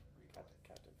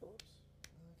 Captain Phillips.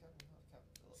 No, Captain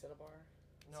Phillips. Cinnabar.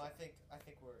 No, I think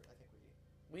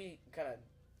we kind of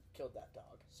killed that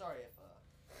dog. Sorry if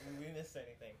we missed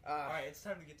anything. All right, it's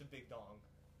time to get to Big Dong.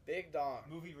 Big Dong.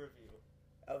 Movie review.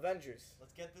 Avengers.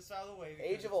 Let's get this out of the way.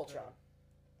 Age of Ultron.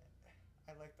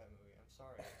 I like that movie. I'm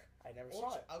sorry. I never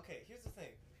saw it. Okay, here's the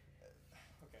thing.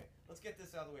 Okay, let's get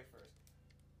this out of the way first.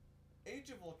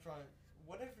 Age of Ultron,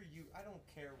 I don't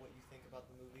care what you think about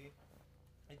the movie.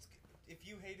 If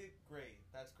you hate it, great.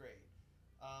 That's great.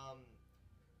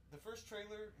 The first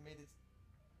trailer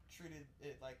treated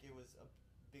it like it was a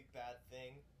big bad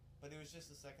thing, but it was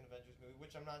just the second Avengers movie,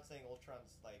 which I'm not saying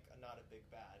Ultron's like not a big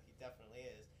bad. He definitely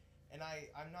is. And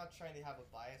I'm not trying to have a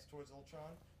bias towards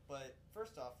Ultron, but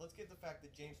first off, let's get the fact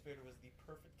that James Spader was the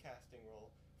perfect casting role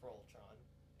for Ultron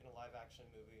in a live-action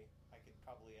movie I could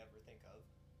probably ever think of.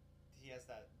 He has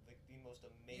the most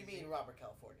amazing... You mean Robert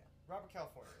California. Robert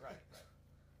California, right.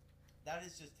 That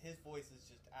is just... His voice is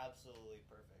just absolutely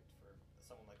perfect for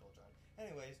someone like Ultron.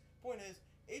 Anyways, point is,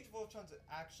 Age of Ultron's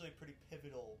actually a pretty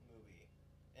pivotal movie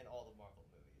in all the Marvel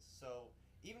movies. So,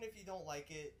 even if you don't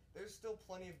like it, there's still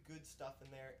plenty of good stuff in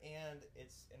there, and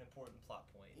it's an important plot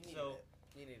point.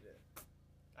 You needed it.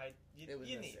 It was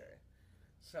necessary.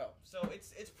 So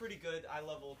it's pretty good. I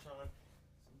love Ultron,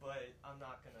 but I'm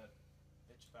not gonna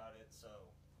bitch about it. So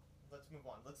let's move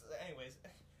on. Anyways,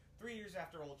 3 years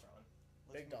after Ultron,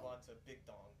 let's move on to Big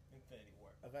Dong, Infinity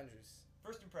War. Avengers.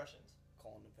 First impressions.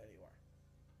 Infinity War.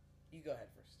 You go ahead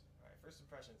first. All right. First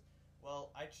impressions. Well,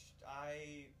 I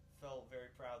felt very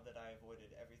proud that I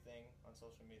avoided everything on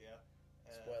social media.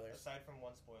 Spoilers. Aside from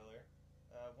one spoiler,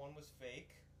 one was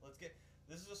fake.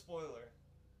 This is a spoiler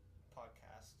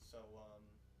podcast, so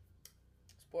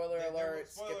spoiler alert.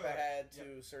 Skip ahead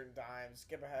to certain times.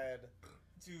 Skip ahead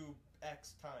to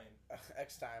X time.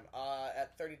 X time.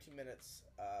 At 32 minutes,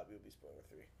 we will be spoiler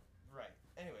 3. Right.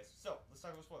 Anyways, so let's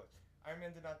talk about spoilers. Iron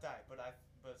Man did not die, but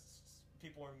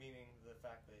people are meaning the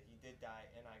fact that he did die,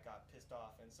 and I got pissed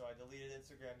off, and so I deleted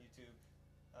Instagram, YouTube,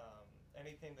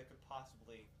 anything that could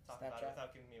possibly talk about it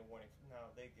without giving me a warning.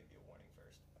 No, they give you a warning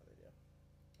first. Oh, they do.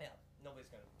 Yeah, nobody's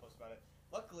gonna post about it.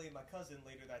 Luckily, my cousin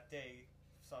later that day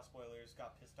saw spoilers,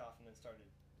 got pissed off, and then started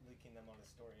leaking them on his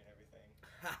story and everything.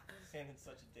 Sandon's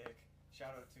such a dick.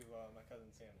 Shout out to my cousin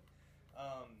Sandon.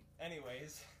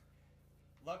 Anyways,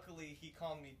 luckily he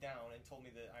calmed me down and told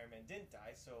me that Iron Man didn't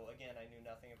die. So again, I knew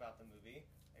nothing about the movie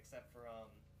except for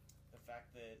the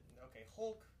fact that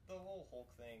Hulk, the whole Hulk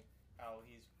thing, how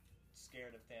he's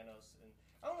scared of Thanos, and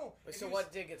I don't know. Wait, so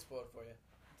what did get spoiled for you?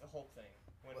 The Hulk thing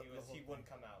when he wouldn't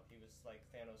come out. He was like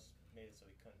Thanos made it so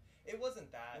he couldn't. It wasn't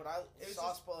that. When I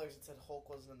saw spoilers, it said Hulk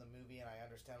wasn't in the movie, and I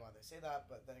understand why they say that.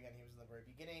 But then again, he was in the very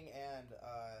beginning, and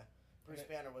Bruce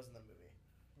Banner was in the movie.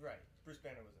 Right, Bruce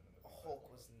Banner was in the movie. Hulk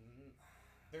was.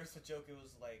 There's a joke. It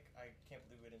was like, I can't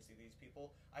believe we didn't see these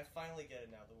people. I finally get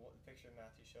it now. The picture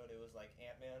Matthew showed, it was like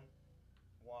Ant-Man,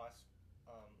 Wasp,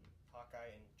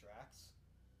 Hawkeye, and Drax.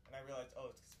 And I realized,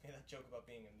 it's because he made that joke about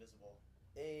being invisible.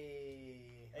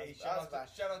 Hey, shout out to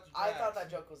Drax. I thought that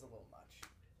joke was a little much.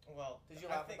 Well, did you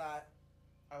laugh at that?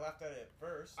 I laughed at it at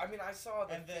first. I mean, I saw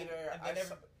the theater. I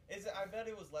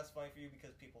bet it was less funny for you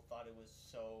because people thought it was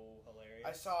so hilarious.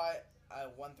 I saw it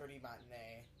at 1:30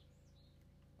 matinee.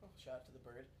 Oh, shout out to the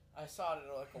bird. I saw it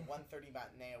at like a 1:30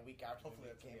 matinee a week after the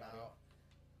movie came out.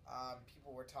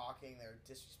 People were talking. They were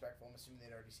disrespectful. I'm assuming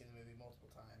they'd already seen the movie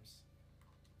multiple times.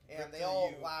 And they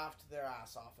all laughed their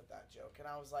ass off at that joke. And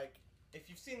I was like... If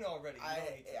you've seen it already, you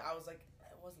don't need to. I was like,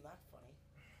 it wasn't that funny.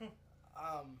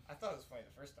 I thought it was funny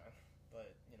the first time.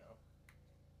 But, it's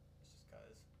just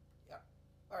cause. Yeah.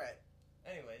 Alright.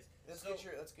 Anyways. Let's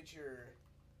get your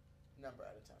number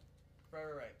out of 10.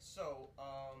 Right. So,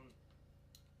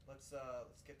 let's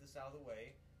get this out of the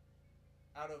way.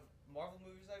 Out of Marvel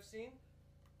movies I've seen,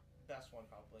 best one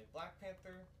probably. Black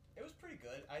Panther, it was pretty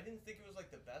good. I didn't think it was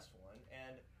like the best one,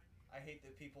 and I hate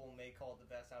that people may call it the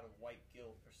best out of white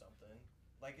guilt or something.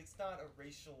 Like, it's not a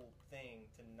racial thing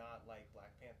to not like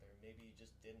Black Panther. Maybe you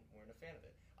just weren't a fan of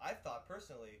it. I thought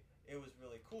personally it was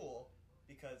really cool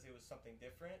because it was something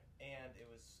different, and it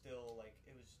was still like,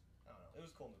 I don't know, it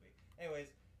was a cool movie.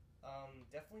 Anyways,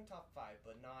 definitely top 5,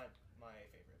 but not my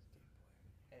favorite.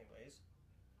 Anyways,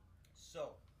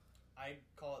 so I'd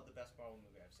call it the best Marvel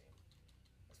movie I've seen.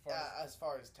 As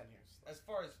far as 10 years. As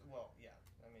far as, well, yeah.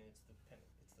 I mean, it's the climax.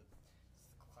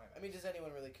 I mean, does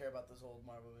anyone really care about those old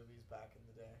Marvel movies back in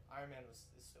the day? Iron Man is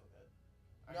still good.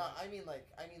 I mean like.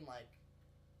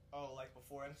 Oh, like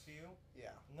before MCU?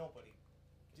 Yeah. Nobody.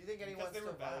 Do you think anyone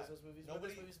still values those movies? Were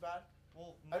those movies bad?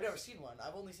 Well, I've never seen one.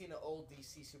 I've only seen the old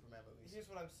DC Superman movies. Here's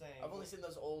what I'm saying. I've only seen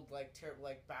those old, terrible,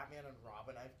 Batman and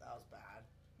Robin. That was bad.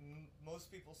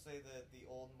 Most people say that the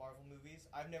old Marvel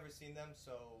movies, I've never seen them,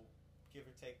 so give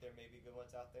or take, there may be good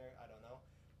ones out there. I don't know.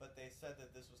 But they said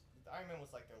that Iron Man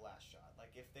was like their last shot.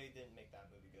 Like, if they didn't make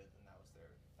that movie good, then that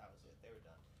was it. They were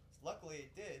done. So luckily,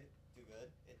 it did do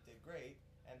good. It did great.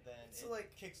 And then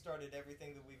kickstarted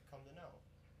everything that we've come to know.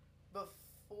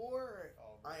 Before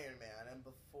Iron Man and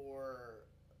before...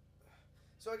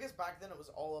 So I guess back then it was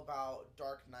all about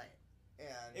Dark Knight.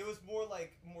 And it was more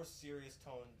serious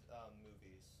toned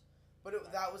movies.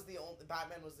 But that was the only...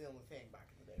 Batman was the only thing back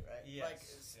in the day, right?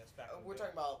 Yes. Back in the we're day.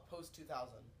 talking about post-2000.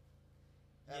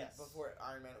 And yes. Before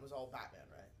Iron Man, it was all Batman,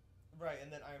 right? Right,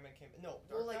 and then Iron Man came... No,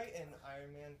 Dark Knight and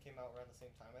Iron Man came out around the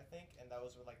same time, I think. And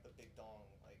those were the big dong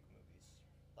movies.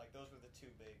 Those were the two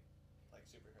big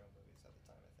superhero movies at the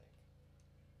time, I think.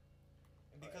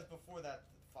 And because before that,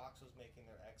 Fox was making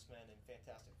their X-Men and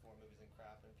Fantastic Four movies and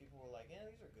crap, and people were like, yeah,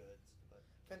 these are good. But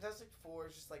Fantastic Four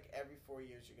is just every 4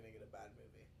 years you're going to get a bad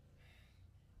movie.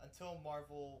 Until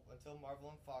Marvel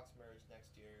and Fox merge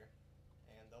next year,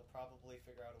 and they'll probably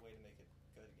figure out a way to make it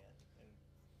good again and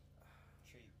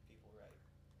treat people right.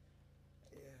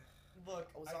 Yeah. Look,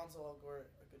 was Ansel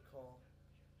Elgort a good call?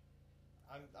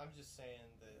 I'm just saying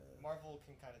that Marvel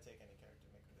can kind of take any character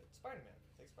and make them good. Spider-Man.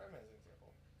 Take Spider-Man as an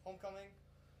example. Homecoming.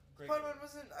 Great. Spider-Man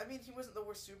wasn't. I mean, he wasn't the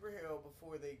worst superhero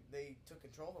before they took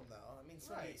control of him, though. I mean,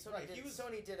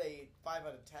 Sony did a 5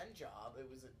 out of 10 job.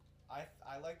 It was a.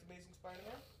 I liked Amazing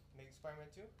Spider-Man. Amazing Spider-Man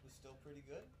 2 was still pretty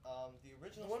good. The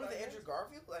original. The one with Andrew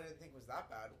Garfield, I didn't think was that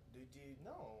bad.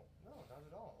 No, not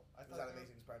at all. Was that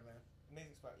Amazing Spider-Man?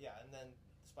 Amazing Spider. Yeah, and then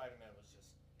Spider-Man was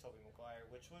just Tobey Maguire,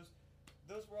 which was.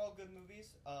 Those were all good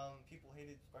movies. People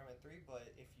hated Spider-Man 3, but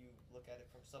if you look at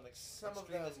it from some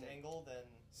extremist angle, then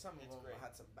some it's of them great.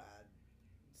 had some bad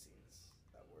scenes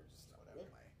that were just whatever.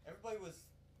 Everybody was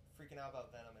freaking out about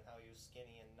Venom and how he was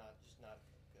skinny and not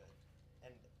good.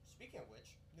 And speaking of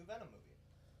which, new Venom movie.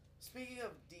 Speaking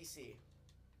of DC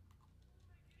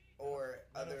or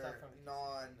Venom's other not from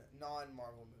DC.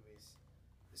 non-Marvel movies,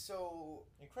 so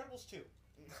Incredibles 2.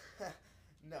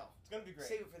 no, It's gonna be great.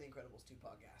 save it for the Incredibles 2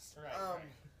 podcast. Right.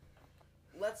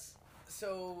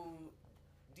 So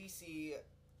DC,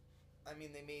 I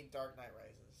mean, they made Dark Knight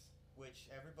Rises,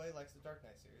 Which everybody likes the Dark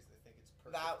Knight series. They think it's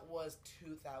perfect. that was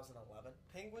 2011.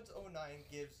 Penguins 09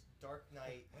 gives Dark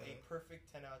Knight a perfect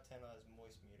 10 out of 10 on his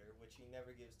moist meter, which he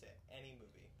never gives to any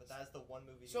movie. But that is the one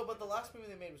movie. So, but the last movie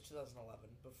they made was 2011,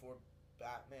 before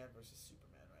Batman versus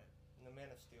Superman, right? And the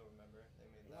Man of Steel, remember? They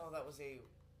made that. No, that was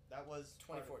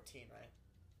 2014, right?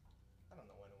 I don't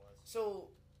know when it was.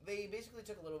 So they basically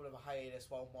took a little bit of a hiatus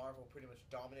while Marvel pretty much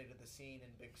dominated the scene in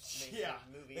big mainstream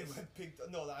movies. They went big.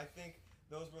 No, I think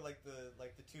those were like the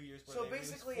 2 years where so they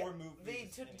basically, released 4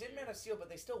 movies. they did Man of Steel, but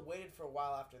they still waited for a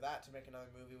while after that to make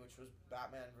another movie, which was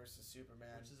Batman versus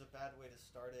Superman. Which is a bad way to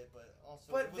start it, but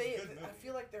also But it was a good movie. I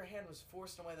feel like their hand was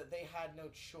forced in a way that they had no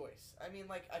choice. I mean,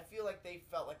 like, I feel like they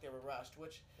felt like they were rushed,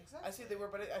 which exactly. I see they were,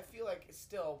 but I feel like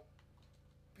still,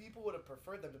 people would have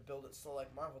preferred them to build it slow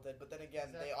like Marvel did. But then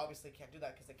again, they obviously can't do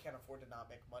that because they can't afford to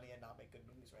not make money and not make good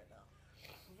movies right now.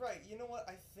 Right, you know what?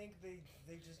 I think they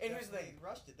just And here's the thing.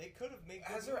 rushed it. They could have made.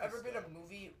 Has there ever been a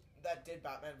movie that did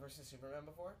Batman versus Superman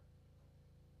before?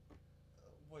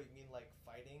 What you mean, like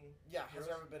fighting? Yeah, has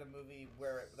there heroes? ever been a movie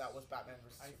where that was Batman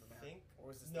versus I Superman? think. Or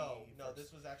was this No, the no. first?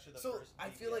 This was actually the So first. I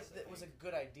feel like BVS, that was a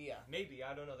good idea. Maybe,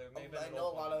 I don't know. There may have been I an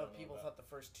know a old lot one I of don't know people about. thought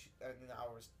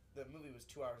the movie was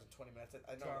 2 hours and 20 minutes.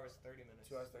 I know 2 hours 30 minutes.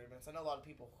 2 hours 30 minutes. I know a lot of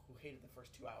people who hated the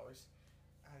first 2 hours.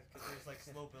 Because there's like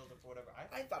slow build up or whatever.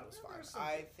 I thought it was fine.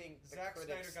 I think the Zack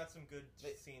critics, Snyder got some good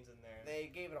scenes in there. they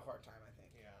gave it a hard time, I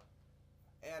think. Yeah.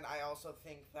 And I also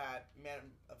think that Man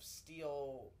of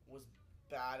Steel was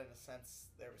bad in a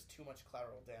sense. There was too much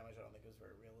collateral damage. I don't think it was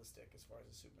very realistic as far as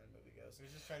the Superman movie goes. He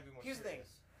was just trying to be more Here's the thing.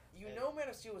 serious. You know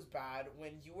Man of Steel was bad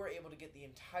when you were able to get the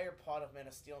entire plot of Man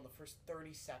of Steel in the first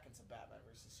 30 seconds of Batman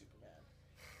versus Superman.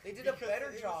 They did a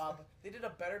better job. They did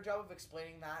a better job of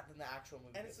explaining that than the actual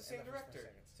movie. And it's the same in first 30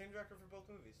 director. seconds. Same director for both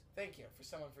movies. Thank you for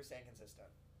staying consistent.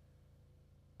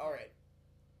 All right,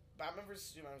 Batman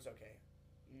vs Superman was okay.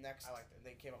 Next, I liked it.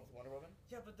 They came out with Wonder Woman.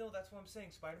 Yeah, but no, that's what I'm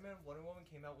saying. Spider-Man, Wonder Woman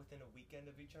came out within a week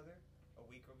of each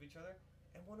other,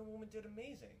 and Wonder Woman did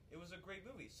amazing. It was a great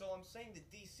movie. So I'm saying that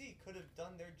DC could have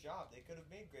done their job. They could have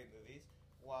made great movies,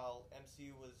 while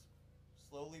MCU was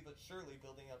slowly but surely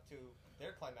building up to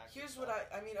their climax. Here's what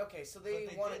I mean. Okay, so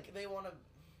they want to.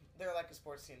 They're like a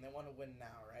sports team. They want to win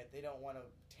now, right? They don't want to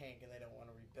tank and they don't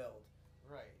want to rebuild.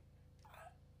 Right.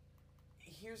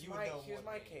 Here's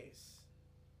my case.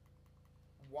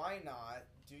 Why not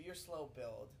do your slow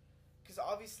build? Because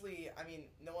obviously, I mean,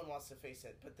 no one wants to face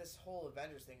it, but this whole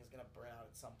Avengers thing is going to burn out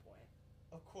at some point.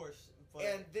 Of course. But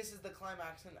And this is the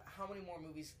climax. And how many more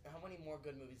good movies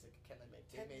can they make?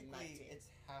 They made 19.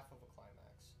 It's half of a climax.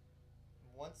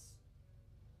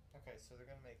 Okay, so they're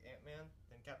gonna make Ant-Man,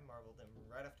 then Captain Marvel, then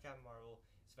right after Captain Marvel,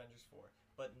 it's Avengers 4.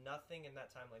 But nothing in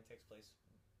that timeline takes place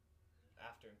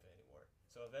after Infinity War.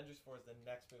 So Avengers 4 is the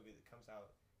next movie that comes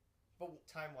out. But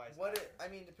time-wise,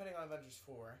 depending on Avengers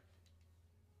 4,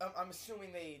 I'm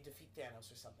assuming they defeat Thanos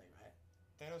or something, right?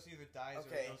 Thanos either dies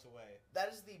or goes away.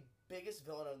 That is the biggest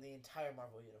villain of the entire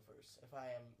Marvel universe, if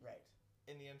I am right.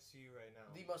 In the MCU right now.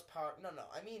 The most powerful... No,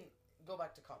 I mean, go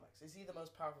back to comics. Is he the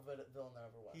most powerful villain there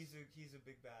ever was? He's a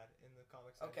big bad in the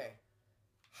comics. Okay.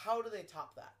 How do they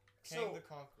top that? Kang the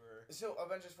Conqueror. So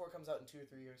Avengers 4 comes out in 2 or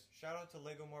 3 years? Shout out to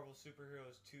Lego Marvel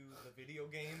Superheroes 2, the video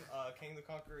game. Kang the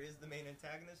Conqueror is the main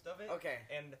antagonist of it. Okay.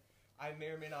 And I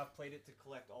may or may not have played it to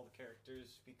collect all the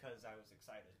characters because I was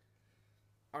excited.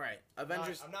 Alright,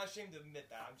 Avengers... I'm not ashamed to admit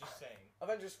that, I'm just saying.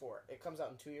 Avengers 4, it comes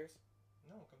out in 2 years?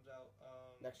 No, it comes out...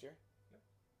 next year? Yep.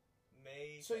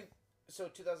 May... So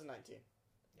 2019.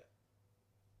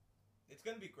 It's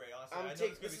gonna be great,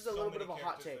 honestly. This is a little bit of a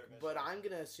hot take, but I'm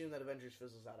gonna assume that Avengers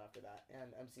fizzles out after that,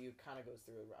 and MCU kind of goes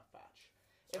through a rough patch.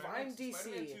 If I'm DC,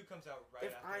 Spider-Man 2 comes out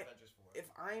right after Avengers 4. If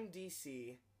I'm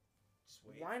DC, just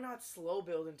wait. Why not slow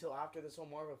build until after this whole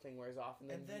Marvel thing wears off,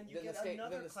 and then you get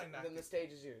another climactic. Then the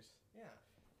stage is yours. Yeah,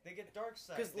 they get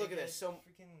Darkseid. Because look at this. So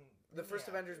the first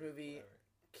Avengers after, movie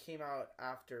came out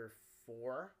after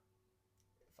 4.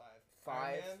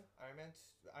 5. Iron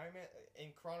Man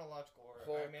in chronological order.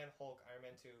 Hulk. Iron Man, Hulk, Iron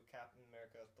Man 2, Captain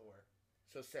America, Thor.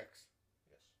 So 6.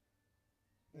 Yes.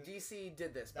 DC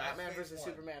did this. That's Batman phase versus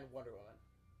 1. Superman, Wonder Woman.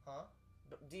 Huh?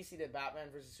 DC did Batman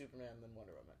versus Superman, then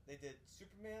Wonder Woman. They did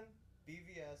Superman,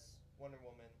 BVS, Wonder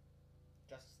Woman,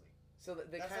 Justice League. So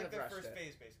they that's kind like of their rushed first it.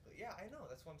 phase, basically. Yeah, I know.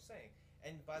 That's what I'm saying.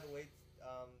 And by the way,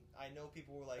 I know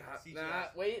people were like,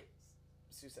 CGI. Wait.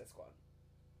 Suicide Squad.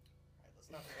 Alright,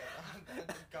 let's not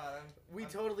forget. God, we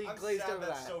totally glazed over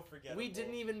that. So forgettable. We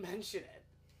didn't even mention it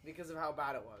because of how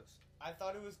bad it was. I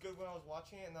thought it was good when I was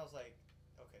watching it, and I was like,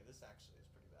 okay, this actually is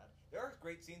pretty bad. There are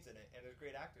great scenes in it, and there's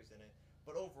great actors in it,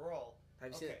 but overall,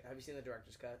 have you seen the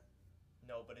director's cut?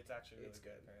 No, but it's actually really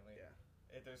good. Apparently, yeah.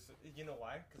 You know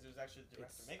why? Because there's actually the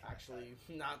director making it. Actually,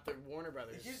 not the Warner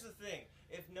Brothers. Here's the thing: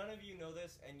 if none of you know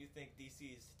this and you think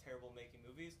DC is terrible making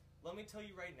movies, let me tell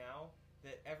you right now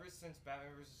that ever since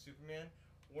Batman vs Superman,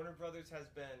 Warner Brothers has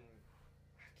been.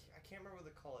 I can't remember what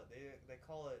they call it. They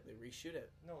call it. They reshoot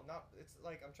it. No, not. It's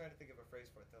like I'm trying to think of a phrase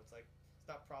for it though. It's like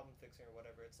it's not problem fixing or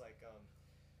whatever. It's like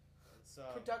it's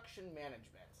production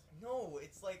management. No,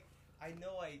 it's like I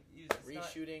know it's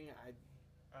reshooting.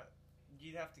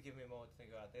 You'd have to give me a moment to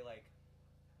think about it. They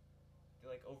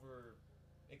over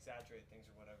exaggerate things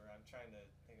or whatever. I'm trying to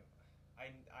think of.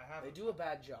 I have. They do a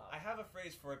bad job. I have a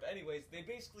phrase for it, but anyways, they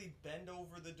basically bend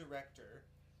over the director,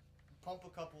 pump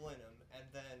a couple in him, and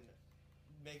then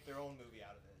make their own movie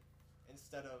out of it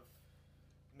instead of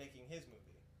making his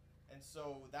movie. And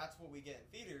so that's what we get in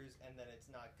theaters, and then it's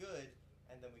not good,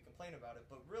 and then we complain about it.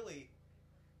 But really,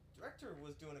 director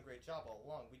was doing a great job all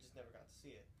along. We just never got to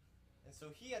see it. And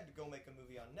so he had to go make a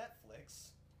movie on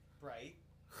Netflix, right?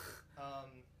 I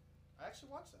actually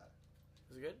watched that.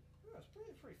 Was it good? Yeah, it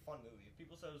was a pretty fun movie.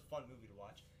 People said it was a fun movie to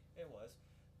watch. It was.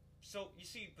 So, you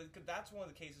see, but that's one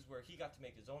of the cases where he got to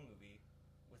make his own movie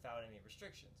without any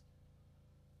restrictions.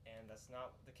 And that's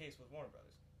not the case with Warner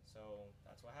Brothers. So,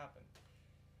 that's what happened.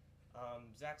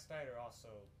 Zack Snyder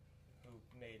also, who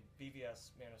made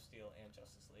BVS, Man of Steel, and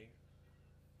Justice League.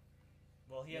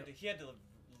 Well, he had to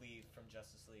leave from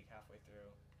Justice League halfway through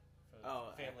for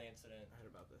the family incident. I heard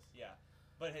about this. Yeah.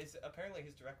 But apparently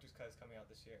his director's cut is coming out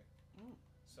this year. Mm.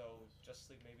 So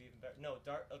Justice League maybe even better. No,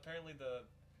 apparently the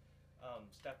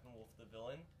Steppenwolf, the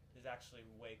villain, is actually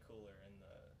way cooler in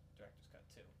the director's cut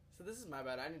too. So this is my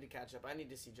bad. I need to catch up. I need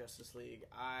to see Justice League.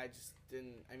 I just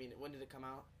didn't. I mean, when did it come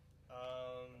out?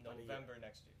 November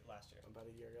last year. About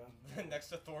a year ago.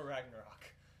 Next to Thor Ragnarok.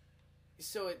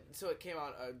 So it came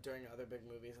out during other big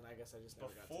movies, and I guess I just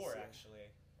never got to see it. Before, actually.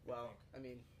 Well, I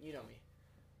mean, you know me.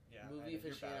 Yeah. Movie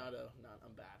aficionado. No,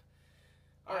 I'm bad.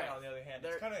 All right. On the other hand,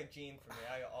 it's kind of a gene for me.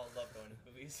 I love going to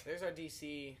movies. There's our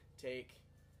DC take.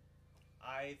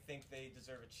 I think they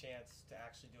deserve a chance to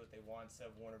actually do what they want instead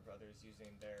of Warner Brothers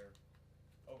using their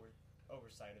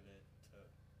oversight of it to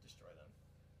destroy them.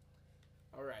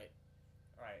 All right.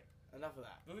 Enough of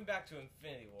that. Moving back to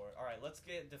Infinity War. All right, let's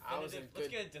get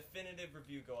a definitive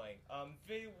review going.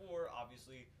 Infinity War,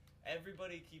 obviously,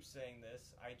 everybody keeps saying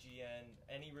this. IGN,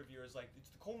 any reviewer is like,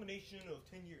 it's the culmination of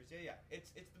 10 years. Yeah.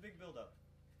 It's the big build-up.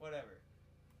 Whatever.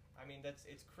 I mean,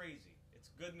 it's crazy.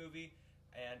 It's a good movie,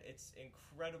 and it's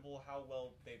incredible how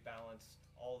well they balanced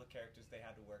all the characters they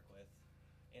had to work with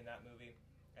in that movie.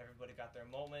 Everybody got their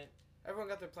moment. Everyone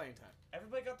got their playing time.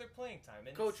 Everybody got their playing time.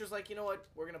 And Coach was like, you know what?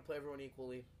 We're going to play everyone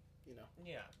equally. You know.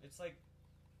 Yeah, it's like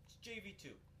JV2,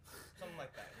 something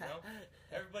like that. You know,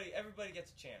 everybody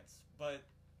gets a chance, but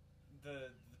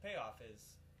the payoff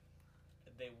is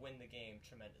they win the game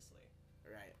tremendously.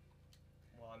 Right.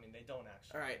 Well, I mean they don't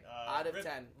actually. All right. Out of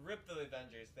 10, rip the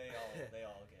Avengers. They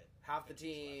all get half the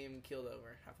team killed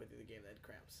over halfway through the game. They had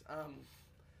cramps.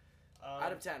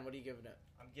 Out of 10, what are you giving it?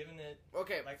 I'm giving it.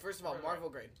 Okay. First of all, Marvel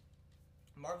grade.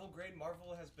 Marvel grade.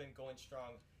 Marvel has been going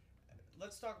strong.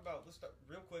 Let's talk about villains.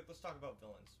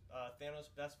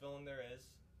 Thanos, best villain there is.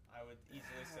 I would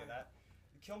easily say that.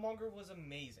 Killmonger was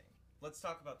amazing. Let's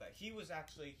talk about that. He was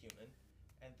actually human,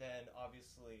 and then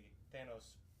obviously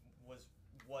Thanos was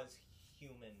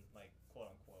human, like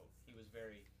quote unquote. He was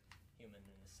very human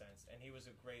in a sense, and he was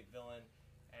a great villain,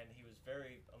 and he was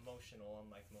very emotional,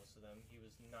 unlike most of them. He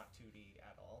was not 2D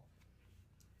at all,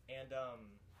 and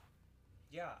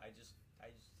yeah,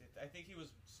 I think he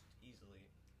was easily.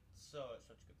 Such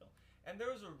a good film, and there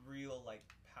was a real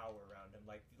power around him.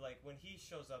 Like when he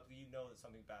shows up, you know that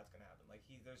something bad's gonna happen.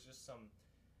 There's just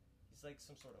he's like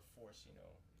some sort of force, you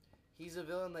know. He's a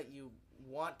villain that you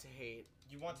want to hate.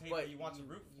 You want to hate, but you want to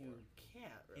root for. You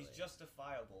can't. Really. He's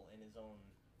justifiable in his own.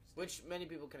 Which many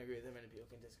people can agree with, and many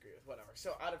people can disagree with. Whatever.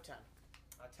 So out of 10.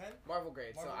 10. Marvel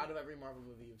grade. So out of every Marvel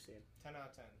movie you've seen. 10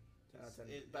 out of 10. 10 out of 10.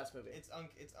 Best movie. It's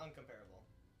uncomparable.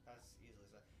 That's easily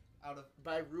said.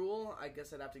 By rule, I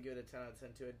guess I'd have to give it a 10 out of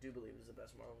 10 too. I do believe it's the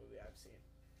best Marvel movie I've seen.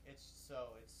 It's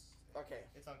okay.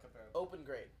 It's uncomparable. Open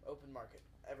grade, open market,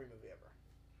 every movie ever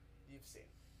you've seen.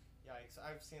 Yikes!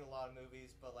 I've seen a lot of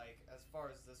movies, but as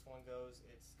far as this one goes,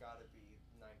 it's got to be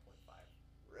 9.5.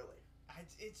 Really?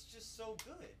 It's just so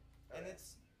good, and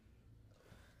it's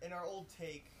in our old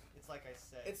take, it's like I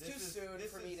said. It's too soon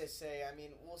for me to say. I mean,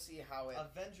 we'll see how it...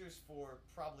 Avengers 4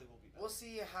 probably will be better. We'll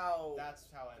see how... That's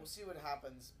how We'll see what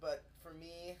happens. But for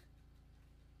me,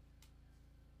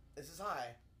 this is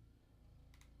high.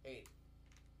 8.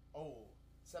 Oh.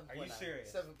 7.9. Are you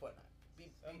serious? 7.9.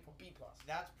 B plus.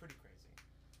 That's pretty crazy.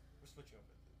 We're switching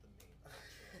over to the main.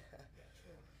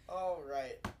 All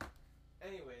right.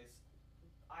 Anyways,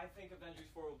 I think Avengers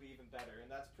 4 will be even better, and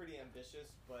that's pretty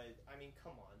ambitious. But I mean,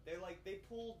 come on, they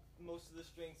pulled most of the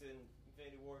strings in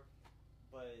Infinity War,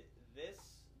 but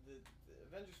the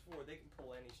Avengers 4, they can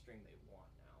pull any string they want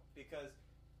now because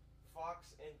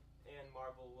Fox and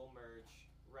Marvel will merge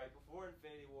right before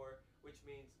Infinity War, which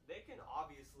means they can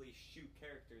obviously shoot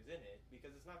characters in it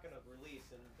because it's not going to release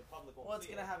and the public won't. Well, it's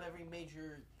going to have every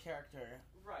major character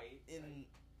right in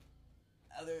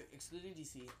other excluding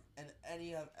DC and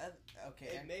any of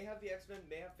okay. It may have the X-Men,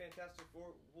 may have Fantastic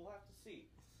Four. We'll have to see.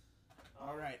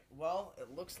 All right. Well,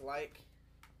 it looks like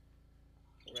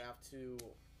we're going to have to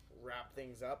wrap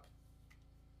things up.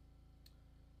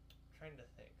 Trying to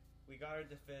think. We got our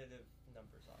definitive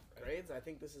numbers off, right? Grades. I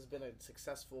think this has been a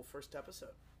successful first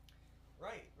episode.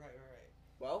 Right.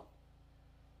 Well,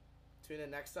 tune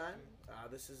in next time.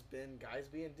 This has been Guys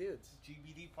Being Dudes.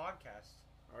 GBD podcast.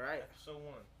 All right. Episode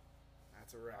 1.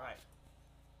 That's a wrap. All right.